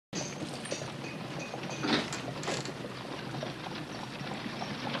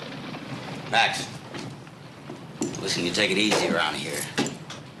Max, listen, you take it easy around here.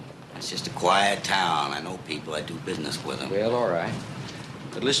 It's just a quiet town. I know people. I do business with them. Well, all right.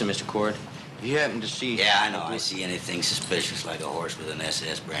 But listen, Mr. Cord, if you happen to see... Yeah, I know. I see anything suspicious like a horse with an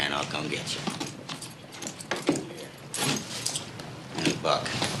SS brand, I'll come get you. And Buck,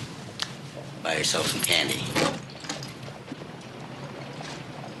 buy yourself some candy.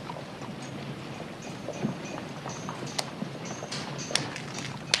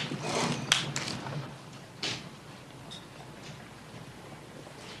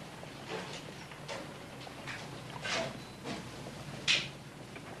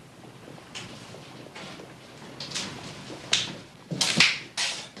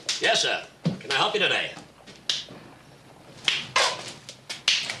 Yes, sir. Can I help you today?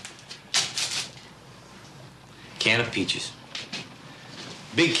 Can of peaches.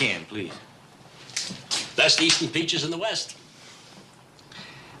 Big can, please. Best Eastern peaches in the West.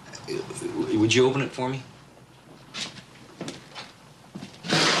 Would you open it for me?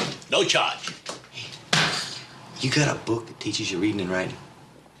 No charge. You got a book that teaches you reading and writing?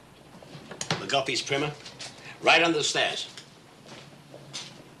 McGuffey's primer. Right under the stairs.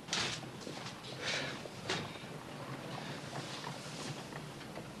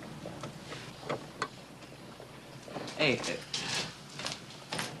 Hey.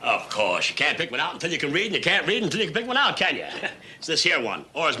 Of course. You can't pick one out until you can read, and you can't read until you can pick one out, can you? It's this here one.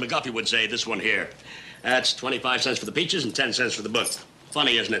 Or as McGuffey would say, this one here. That's 25 cents for the peaches and 10 cents for the book.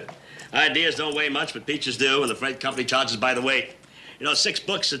 Funny, isn't it? Ideas don't weigh much, but peaches do, and the freight company charges by the weight. You know, 6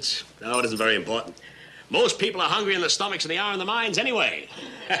 books, it isn't very important. Most people are hungry in the stomachs and they are in the minds anyway.